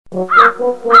This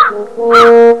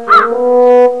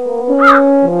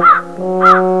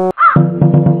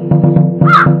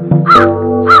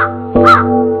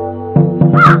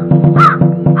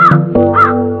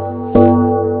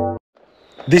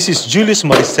is Julius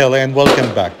Maricela and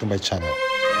welcome back to my channel.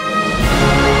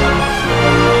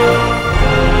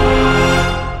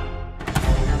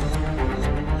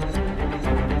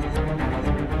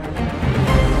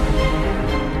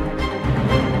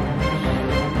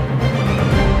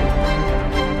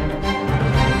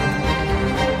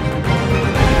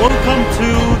 Welcome to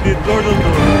the Northern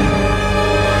Borough.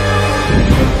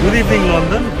 Good evening,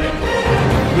 London.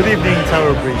 Good evening,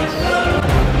 Tower Bridge.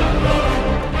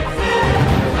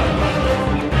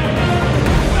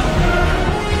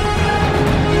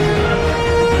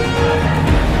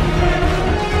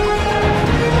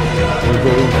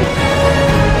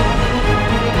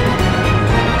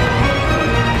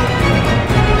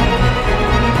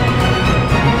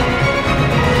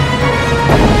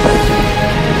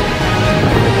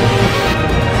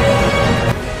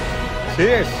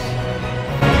 Cheers!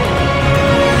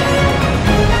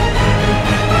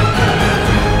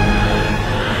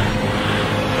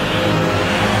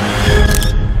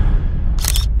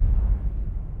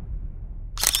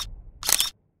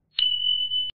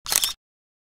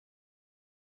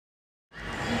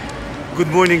 Good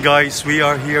morning, guys. We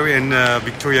are here in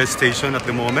Victoria Station at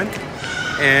the moment,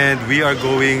 and we are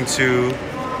going to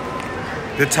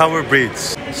the Tower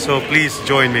Bridge. So please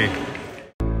join me.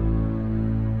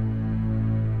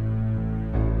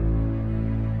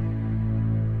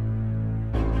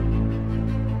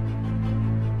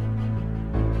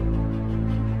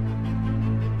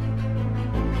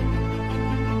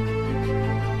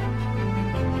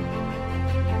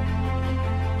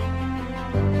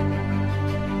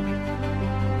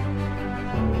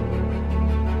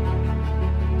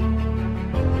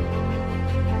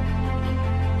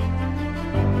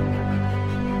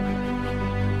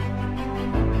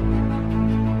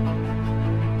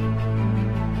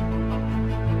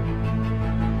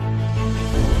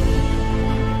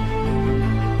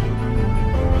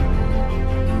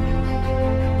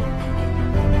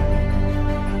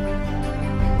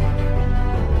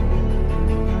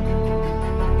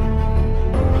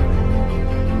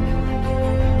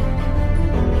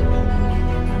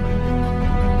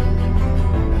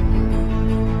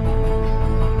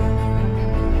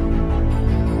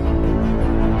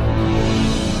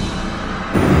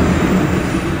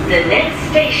 The next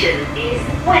station is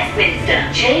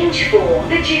Westminster. Change for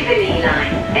the Jubilee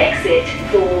line. Exit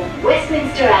for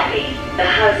Westminster Abbey, the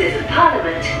Houses of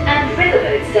Parliament and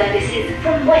riverboat services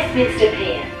from Westminster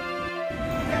Pier.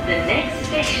 The next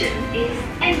station is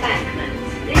Embankment.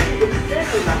 This is a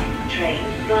Circle Line train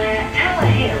via Tower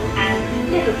Hill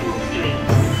and Liverpool Street.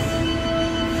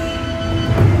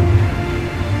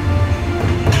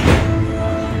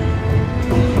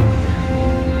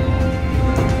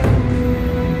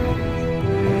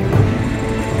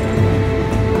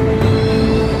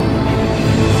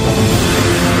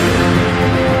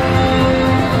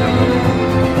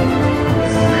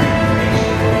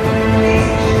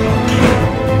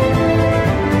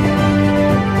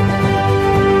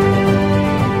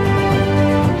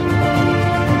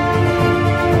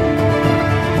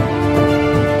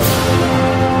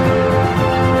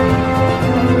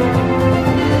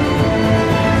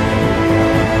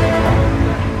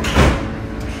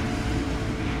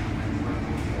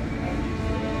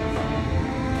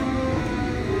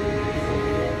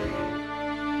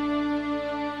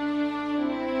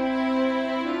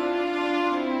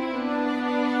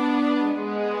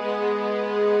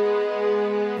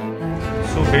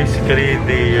 So basically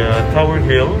the Tower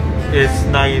Hill is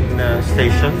 9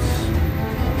 stations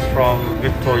from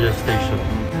Victoria Station.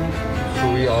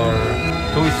 So we are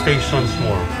 2 stations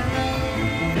more.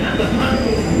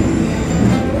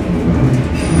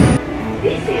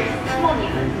 This is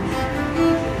Monument.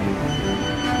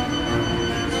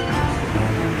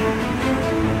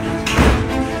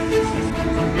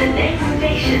 The next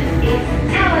station is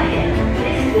Tower Hill.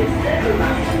 This is a Circle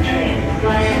Line train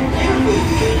via Liverpool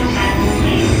Street and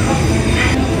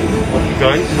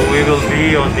Guys, so we will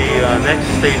be on the next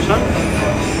station,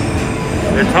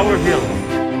 the Tower Hill.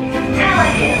 Tower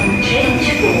Hill, change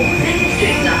for the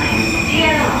District Line,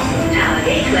 DLR, Tower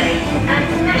Gateway, and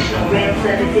National Rail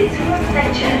Services from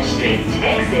Fenchurch Street.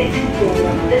 Exit for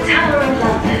the Tower of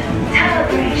London, Tower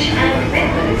Bridge, and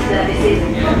railroad services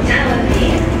from Tower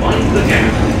Pier. Mind the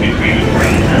gap between the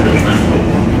train and the platform.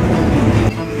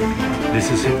 This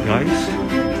is it, guys.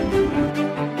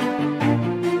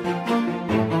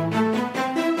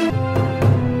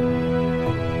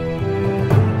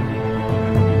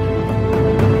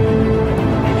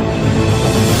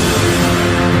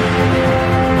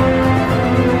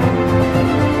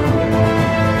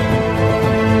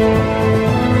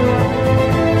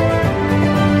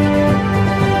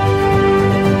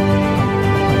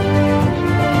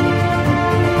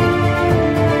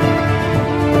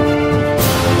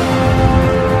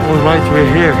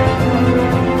 we're here.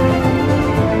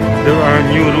 There are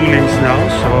new rulings now,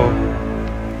 so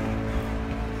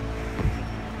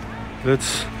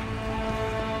let's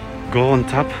go on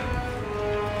top.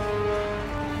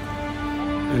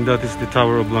 And that is the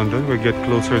Tower of London. We'll get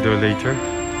closer there later.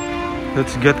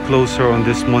 Let's get closer on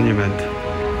this monument,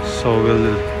 so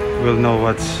we'll know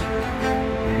what's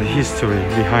the history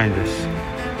behind this.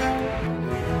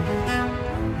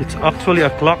 It's actually a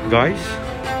clock, guys.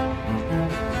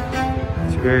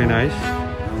 It's very nice.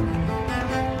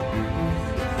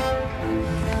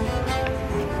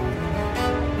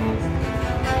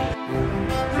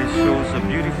 This shows a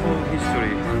beautiful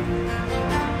history.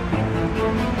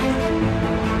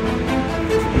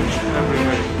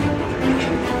 Everywhere.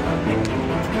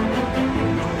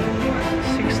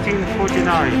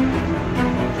 1649.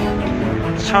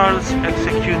 Charles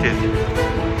executed.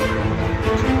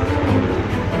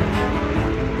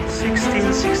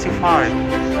 1665.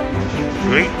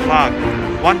 Great flag.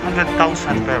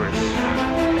 100,000 Paris.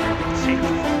 See?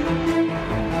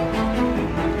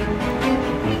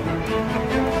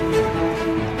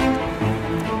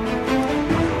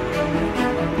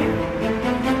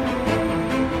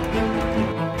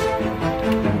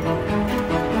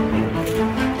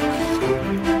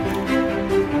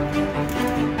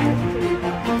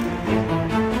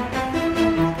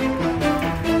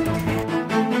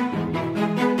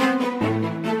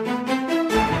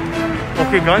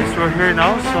 Okay guys, we're here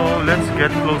now, so let's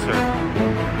get closer.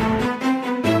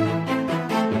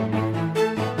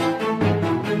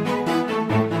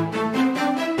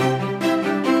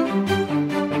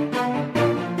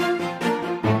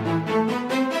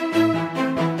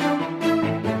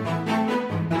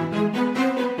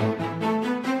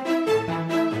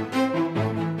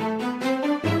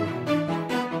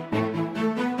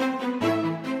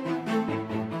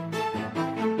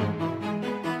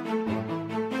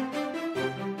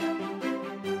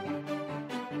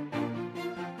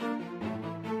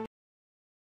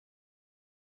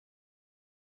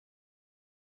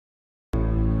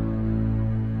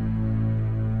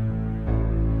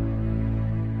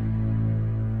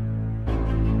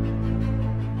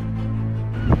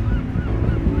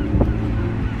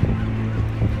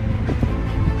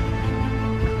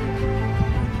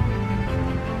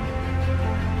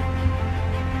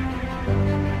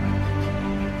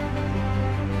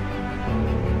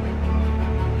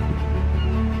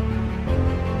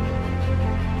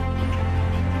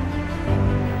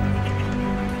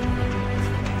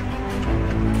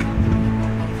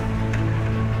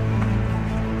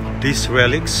 These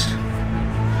relics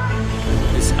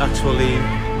is actually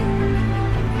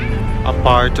a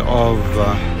part of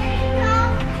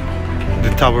the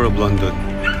Tower of London,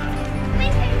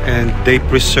 and they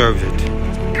preserved it.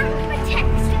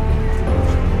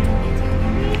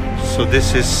 So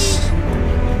this is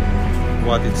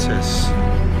what it says.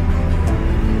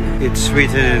 It's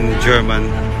written in German.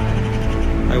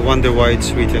 I wonder why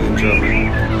it's written in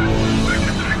German.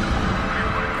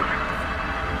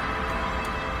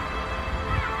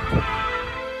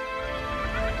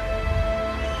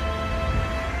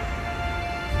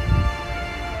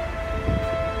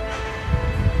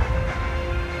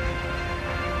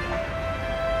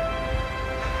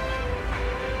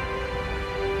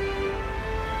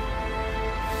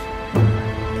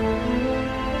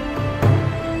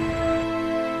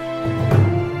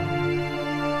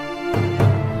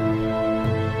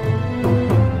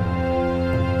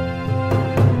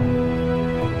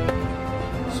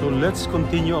 Let's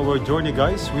continue our journey,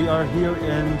 guys. We are here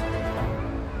in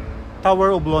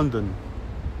Tower of London,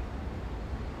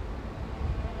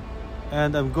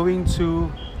 and I'm going to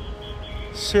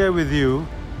share with you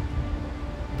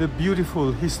the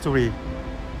beautiful history.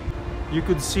 You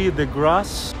could see the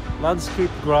grass,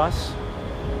 landscape grass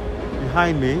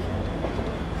behind me,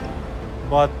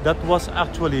 but that was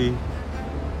actually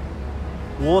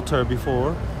water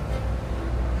before,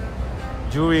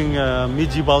 during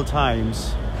medieval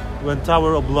times, when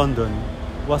Tower of London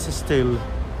was still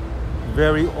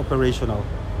very operational.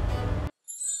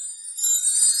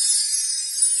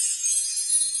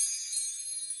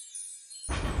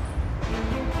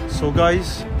 So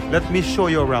guys, let me show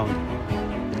you around.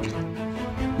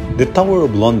 The Tower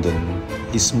of London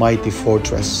is mighty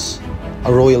fortress,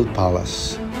 a royal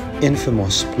palace,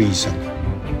 infamous prison.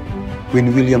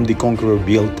 When William the Conqueror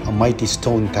built a mighty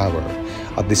stone tower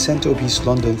at the center of his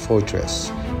London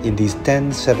fortress in the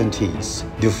 1070s,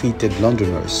 defeated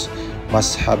Londoners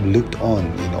must have looked on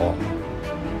in awe.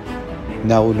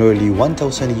 Now, nearly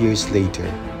 1,000 years later,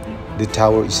 the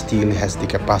tower still has the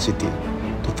capacity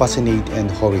to fascinate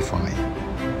and horrify.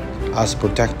 As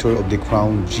protector of the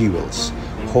crown jewels,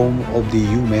 home of the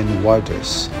human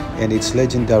warders and its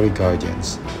legendary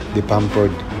guardians, the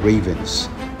pampered ravens.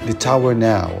 The tower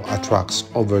now attracts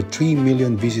over 3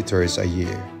 million visitors a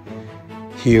year.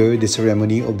 Here, the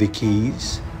ceremony of the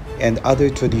keys and other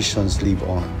traditions live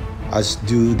on, as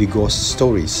do the ghost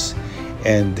stories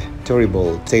and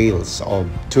terrible tales of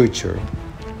torture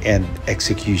and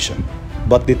execution.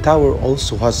 But the tower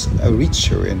also has a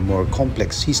richer and more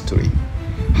complex history,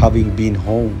 having been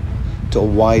home to a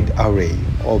wide array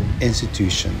of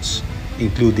institutions,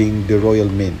 including the Royal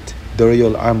Mint, the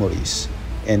Royal Armories,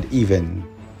 and even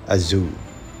a zoo.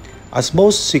 As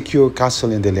most secure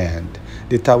castle in the land,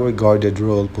 the tower guarded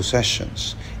royal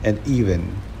possessions and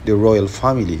even the royal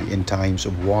family in times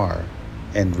of war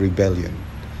and rebellion.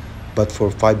 But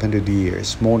for 500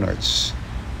 years, monarchs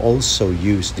also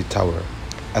used the tower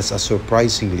as a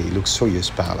surprisingly luxurious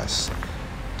palace.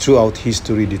 Throughout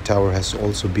history, the tower has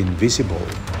also been visible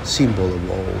symbol of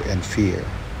awe and fear.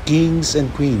 Kings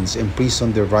and queens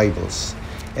imprisoned their rivals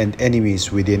and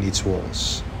enemies within its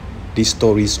walls. The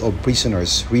stories of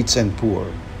prisoners, rich and poor,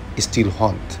 still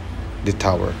haunt the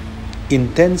tower. In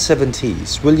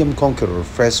 1070s, William Conqueror,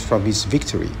 fresh from his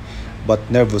victory but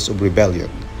nervous of rebellion,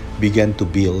 began to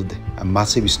build a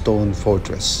massive stone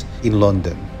fortress in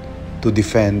London to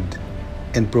defend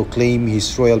and proclaim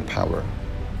his royal power.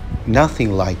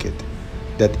 Nothing like it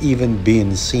that even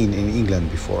been seen in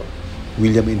England before.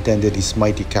 William intended his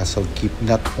mighty castle keep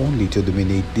not only to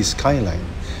dominate the skyline,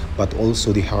 but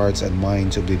also the hearts and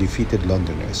minds of the defeated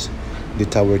Londoners. The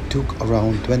tower took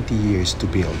around 20 years to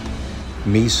build.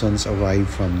 Masons arrived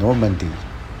from Normandy,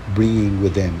 bringing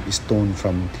with them stone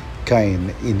from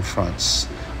Caen in France.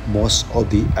 Most of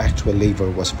the actual labor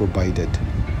was provided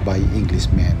by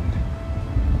Englishmen.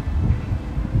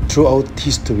 Throughout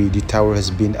history, the tower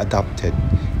has been adapted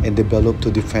and developed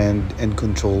to defend and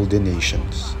control the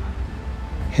nations.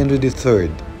 Henry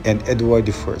III and Edward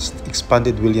I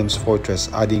expanded William's fortress,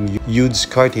 adding huge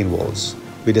skirting walls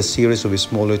with a series of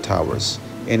smaller towers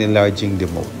and enlarging the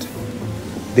moat.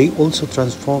 They also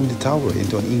transformed the tower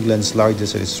into England's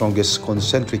largest and strongest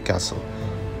concentric castle,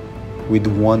 with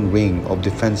one ring of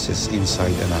defenses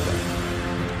inside another.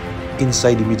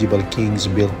 Inside, the medieval kings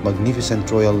built magnificent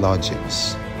royal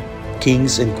lodgings.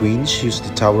 Kings and queens used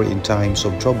the tower in times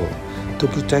of trouble to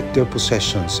protect their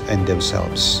possessions and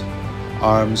themselves.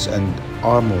 Arms and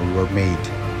armor were made,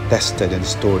 tested, and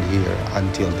stored here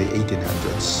until the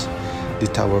 1800s. The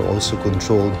tower also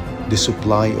controlled the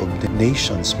supply of the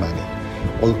nation's money.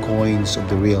 All coins of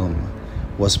the realm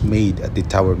was made at the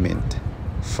Tower Mint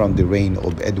from the reign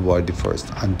of Edward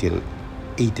I until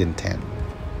 1810.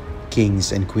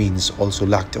 Kings and queens also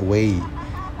locked away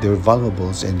their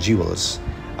valuables and jewels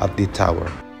at the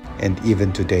tower, and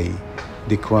even today,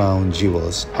 the crown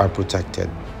jewels are protected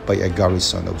by a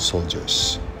garrison of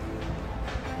soldiers.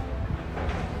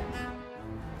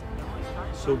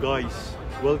 So guys,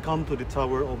 welcome to the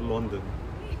Tower of London.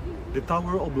 The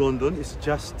Tower of London is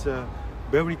just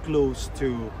very close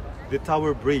to the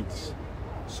Tower Bridge.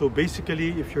 So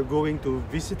basically, if you're going to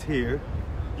visit here,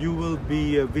 you will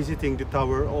be visiting the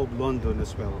Tower of London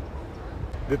as well.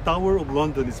 The Tower of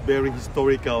London is very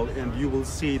historical, and you will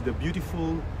see the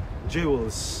beautiful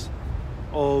jewels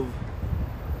of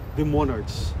the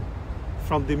monarchs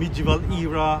from the medieval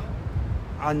era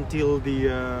until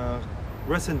the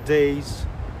recent days.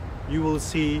 You will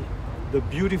see the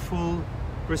beautiful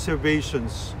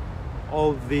preservations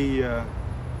of the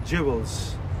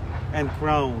jewels and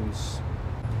crowns.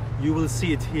 You will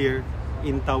see it here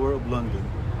in Tower of London,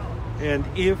 and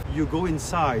if you go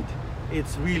inside,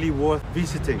 it's really worth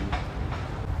visiting.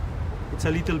 It's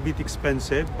a little bit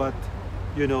expensive, but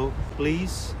you know,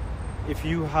 please, if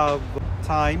you have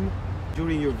time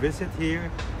during your visit here,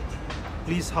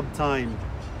 please have time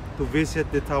to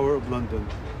visit the Tower of London.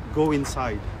 Go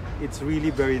inside, it's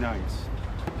really very nice.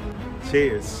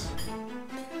 Cheers!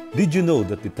 Did you know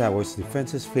that the tower's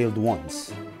defenses failed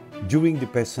once? During the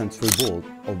peasants' revolt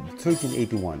of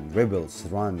 1381, rebels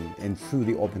ran in through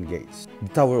the open gates. The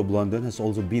Tower of London has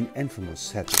also been infamous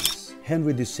settings.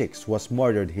 Henry VI was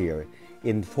murdered here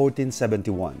in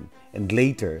 1471, and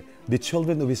later, the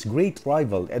children of his great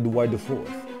rival Edward IV.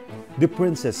 The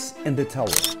princess in the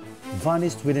tower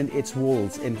vanished within its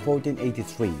walls in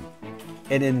 1483,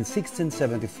 and in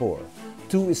 1674,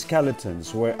 two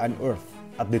skeletons were unearthed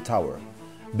at the tower.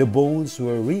 The bones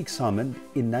were re-examined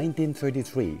in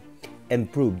 1933 and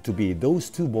proved to be those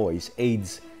two boys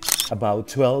aged about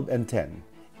 12 and 10,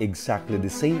 exactly the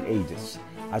same ages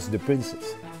as the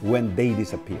princess when they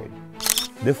disappeared.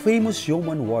 The famous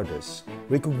yeoman warders,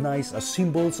 recognized as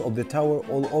symbols of the tower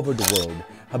all over the world,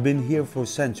 have been here for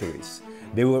centuries.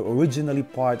 They were originally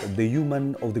part of the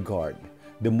yeomen of the guard.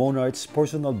 the monarch's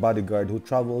personal bodyguard who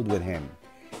traveled with him.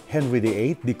 Henry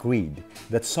VIII decreed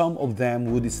that some of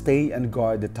them would stay and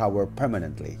guard the tower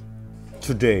permanently.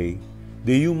 Today,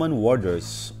 the human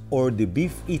warders or the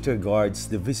beef-eater guards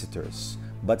the visitors,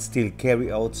 but still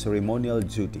carry out ceremonial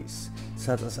duties,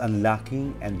 such as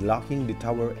unlocking and locking the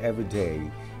tower every day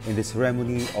in the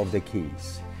ceremony of the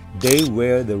keys. They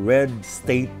wear the red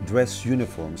state dress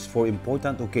uniforms for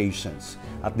important occasions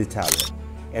at the tower,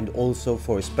 and also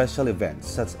for special events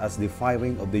such as the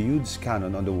firing of the huge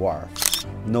cannon on the wharf,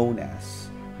 known as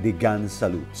the gun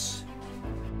salutes.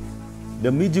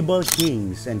 The medieval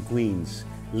kings and queens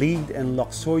lived in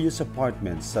luxurious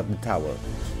apartments at the tower.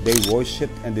 They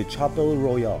worshipped in the Chapel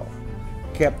Royal,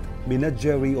 kept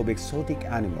menagerie of exotic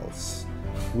animals,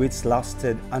 which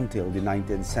lasted until the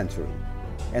 19th century,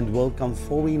 and welcomed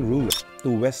foreign rulers to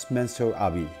Westminster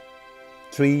Abbey.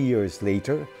 3 years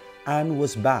later, Anne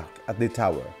was back at the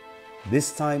tower,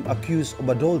 this time accused of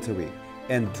adultery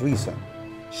and treason.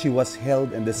 She was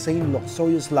held in the same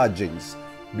luxurious lodgings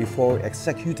before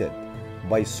executed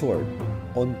by sword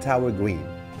on Tower Green.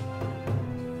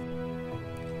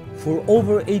 For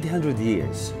over 800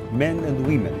 years, men and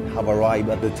women have arrived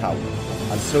at the tower,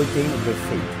 uncertain of their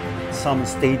fate. Some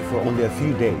stayed for only a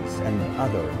few days and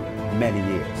others many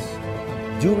years.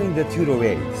 During the Tudor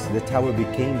age, the tower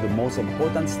became the most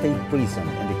important state prison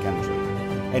in the country.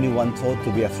 Anyone thought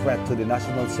to be a threat to the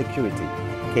national security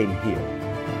came here.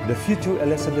 The future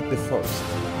Elizabeth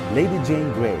I, Lady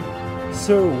Jane Grey,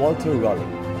 Sir Walter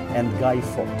Raleigh, and Guy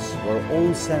Fawkes were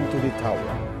all sent to the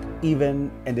tower.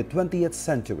 Even in the 20th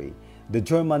century, the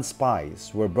German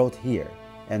spies were brought here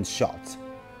and shot.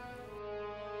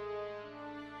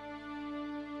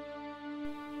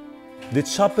 The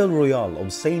Chapel Royal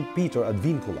of St. Peter ad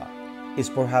Vincula is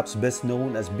perhaps best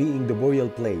known as being the burial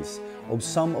place of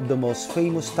some of the most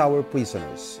famous tower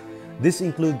prisoners. These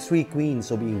include 3 queens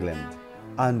of England,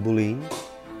 Anne Boleyn,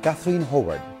 Catherine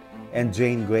Howard, and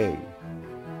Jane Grey,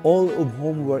 all of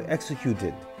whom were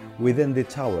executed within the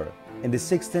tower in the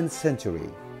 16th century.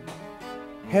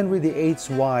 Henry VIII's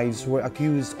wives were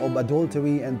accused of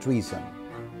adultery and treason.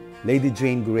 Lady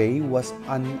Jane Grey was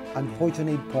an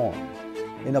unfortunate pawn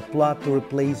in a plot to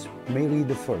replace Mary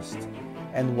I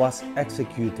and was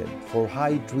executed for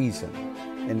high treason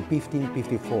in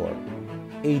 1554,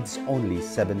 aged only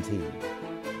 17.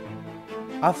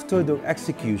 After their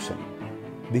execution,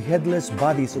 the headless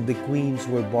bodies of the queens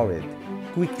were buried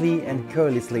quickly and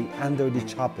carelessly under the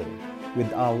chapel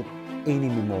without any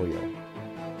memorial.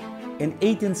 In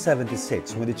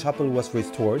 1876, when the chapel was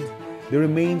restored, the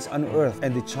remains unearthed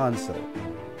in the chancel,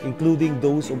 including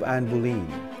those of Anne Boleyn,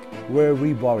 were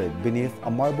reburied beneath a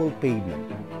marble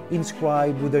pavement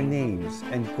inscribed with their names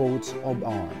and coats of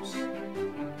arms.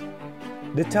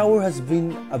 The tower has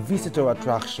been a visitor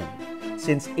attraction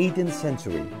since 18th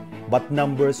century, but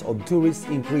numbers of tourists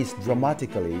increased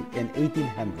dramatically in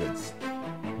 1800s.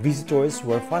 Visitors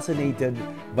were fascinated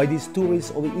by the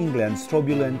stories of England's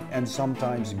turbulent and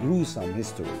sometimes gruesome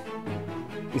history.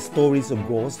 Stories of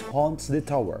ghosts haunts the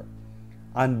tower.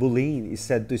 Anne Boleyn is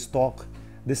said to stalk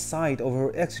the site of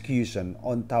her execution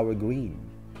on Tower Green.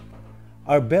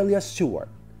 Arbelia Stuart,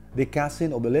 the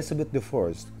cousin of Elizabeth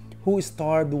I, who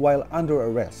starved while under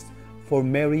arrest for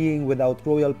marrying without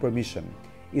royal permission,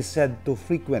 is said to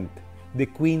frequent the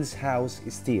Queen's house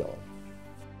still.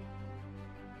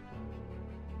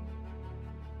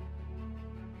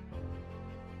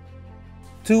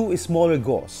 Two smaller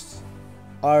ghosts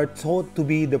are thought to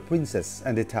be the princess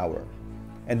and the tower,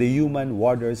 and the human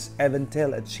warders even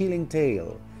tell a chilling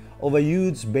tale of a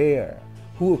huge bear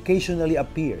who occasionally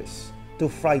appears to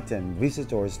frighten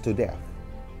visitors to death.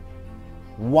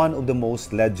 One of the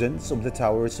most legends of the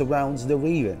tower surrounds the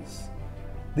ravens.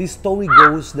 The story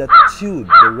goes that should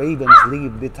the ravens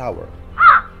leave the tower,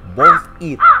 both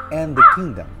it and the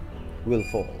kingdom will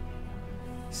fall.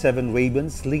 7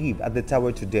 ravens live at the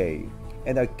tower today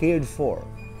and are cared for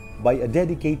by a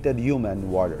dedicated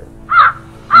human warder,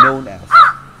 known as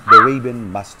the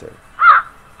Raven Master.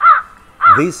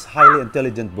 These highly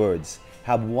intelligent birds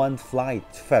have one flight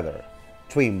feather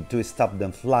trimmed to stop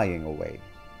them flying away.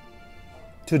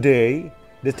 Today,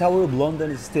 the Tower of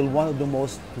London is still one of the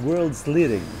world's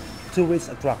leading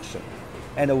tourist attraction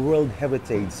and a World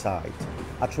Heritage Site,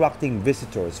 attracting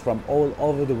visitors from all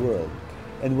over the world.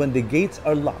 And when the gates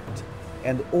are locked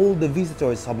and all the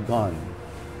visitors have gone,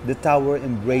 the tower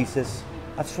embraces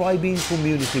a thriving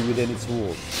community within its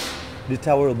walls. The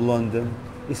Tower of London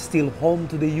is still home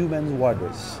to the human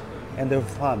warders and their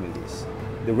families,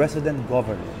 the resident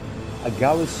governor, a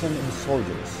garrison of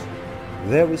soldiers.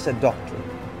 There is a doctor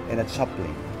and a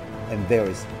chaplain, and there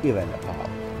is even a pub.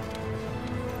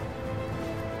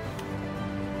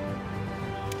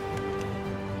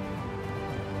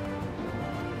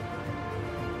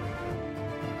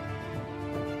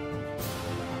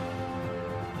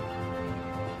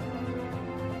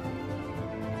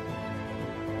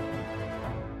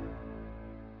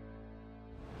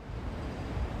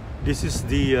 This is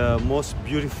the most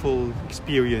beautiful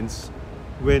experience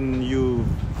when you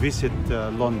visit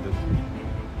London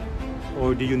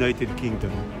or the United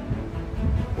Kingdom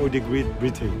or the Great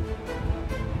Britain,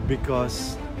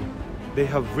 because they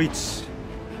have rich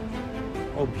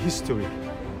of history,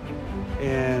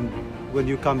 and when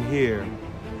you come here,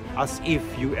 as if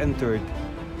you entered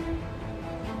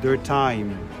their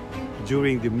time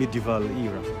during the medieval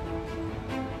era.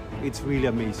 It's really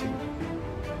amazing.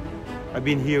 I've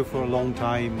been here for a long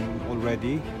time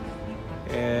already,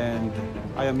 and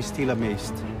I am still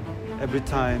amazed every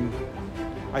time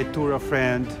I tour a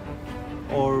friend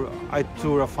or I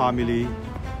tour a family,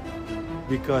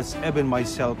 because even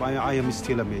myself, I am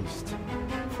still amazed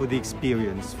for the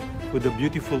experience, for the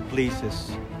beautiful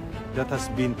places that has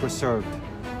been preserved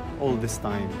all this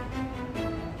time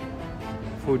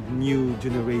for new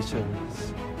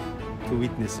generations to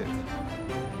witness it.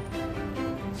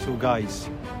 So guys,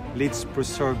 let's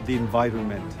preserve the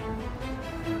environment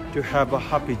to have a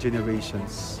happy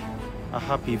generations, a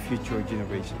happy future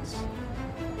generations.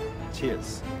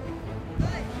 Cheers.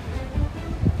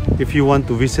 If you want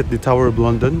to visit the Tower of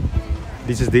London,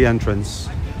 this is the entrance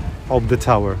of the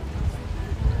tower.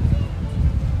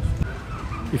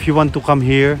 If you want to come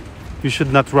here, you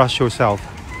should not rush yourself.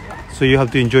 So you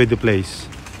have to enjoy the place.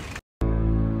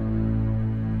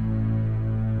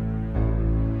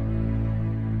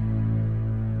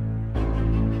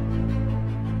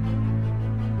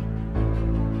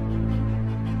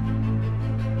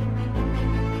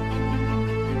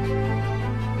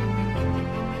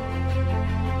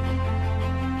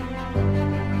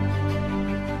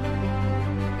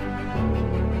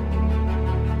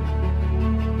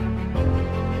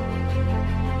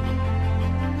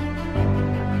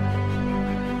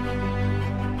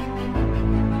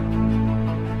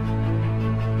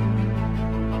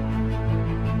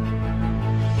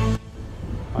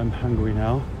 I'm hungry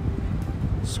now,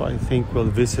 so I think we'll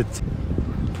visit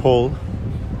Paul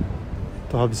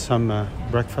to have some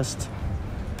breakfast.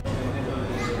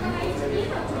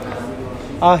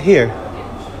 Here,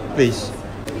 please.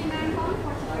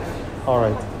 All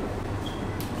right.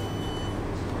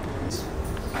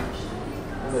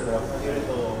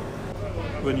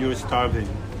 When you're starving,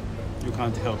 you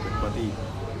can't help it but eat.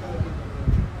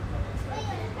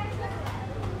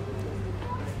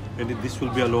 And this will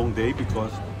be a long day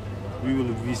because we will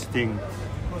be visiting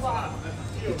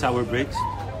the Tower Bridge,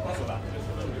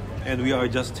 and we are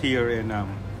just here in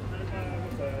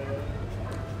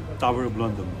Tower of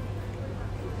London.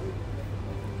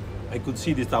 I could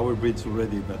see the Tower Bridge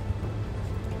already, but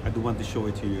I don't want to show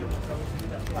it to you.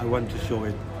 I want to show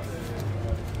it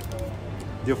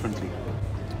differently.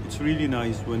 It's really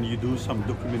nice when you do some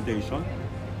documentation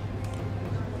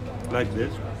like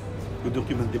this. You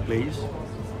document the place,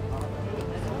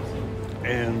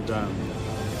 and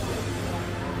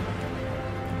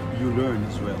you learn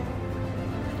as well.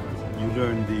 You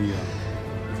learn the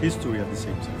history at the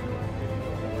same time.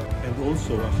 And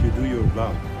also, as you do your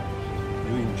vlog,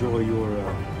 you enjoy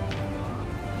your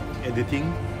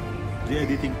editing. The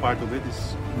editing part of it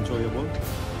is enjoyable.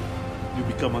 You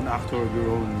become an actor of your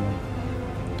own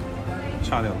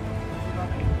channel.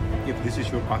 If this is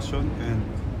your passion, and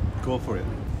go for it.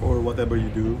 Or whatever you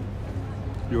do,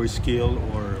 your skill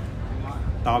or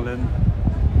talent,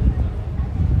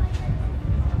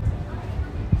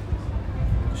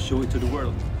 show it to the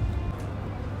world.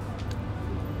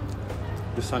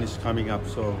 The sun is coming up,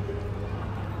 so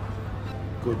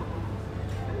good.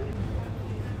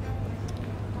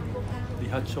 The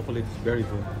hot chocolate is very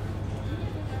good.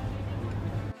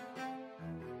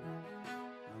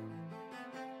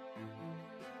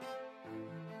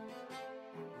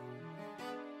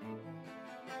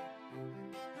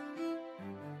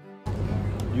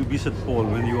 You visit Paul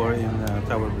when you are in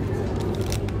Tower Bridge.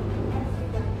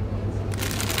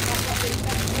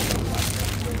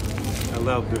 I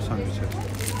love their sandwiches.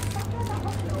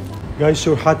 Guys,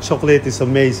 your hot chocolate is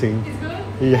amazing. It's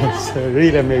good? Yes,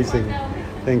 really amazing.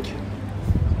 Thank you.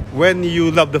 When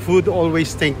you love the food,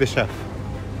 always thank the chef.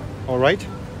 All right?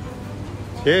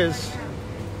 Cheers.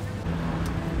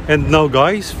 And now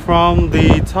guys, from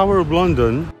the Tower of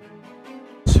London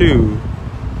to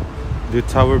the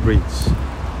Tower Bridge.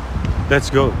 Let's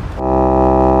go.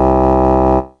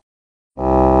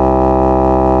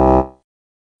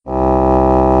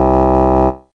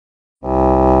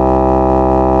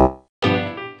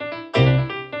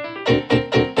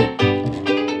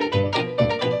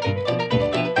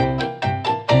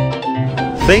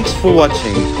 Thanks for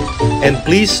watching, and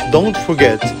please don't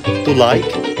forget to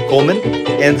like, comment,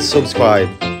 and subscribe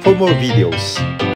for more videos.